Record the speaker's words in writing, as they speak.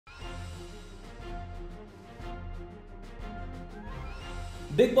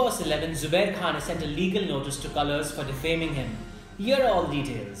Bigg Boss 11 Zubair Khan has sent a legal notice to Colors for defaming him. Here are all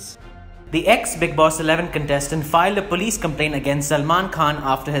details. The ex-Bigg Boss 11 contestant filed a police complaint against Salman Khan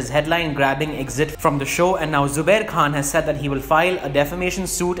after his headline-grabbing exit from the show, and now Zubair Khan has said that he will file a defamation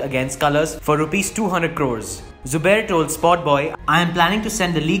suit against Colors for Rs 200 crores. Zubair told SpotboyE, "I am planning to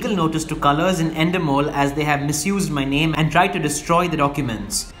send a legal notice to Colors in Endemol as they have misused my name and tried to destroy the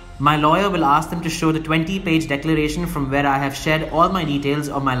documents. My lawyer will ask them to show the 20-page declaration from where I have shared all my details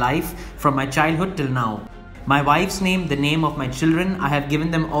of my life from my childhood till now. My wife's name, the name of my children, I have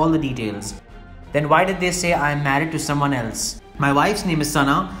given them all the details. Then why did they say I am married to someone else? My wife's name is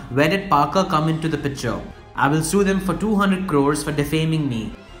Sana. Where did Parker come into the picture? I will sue them for 200 crores for defaming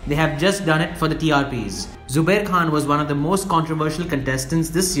me. They have just done it for the TRPs." Zubair Khan was one of the most controversial contestants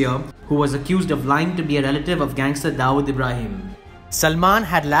this year who was accused of lying to be a relative of gangster Dawood Ibrahim. Salman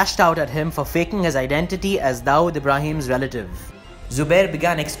had lashed out at him for faking his identity as Dawood Ibrahim's relative. Zubair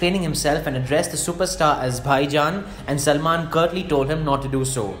began explaining himself and addressed the superstar as Bhaijan, and Salman curtly told him not to do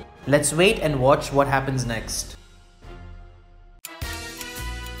so. Let's wait and watch what happens next.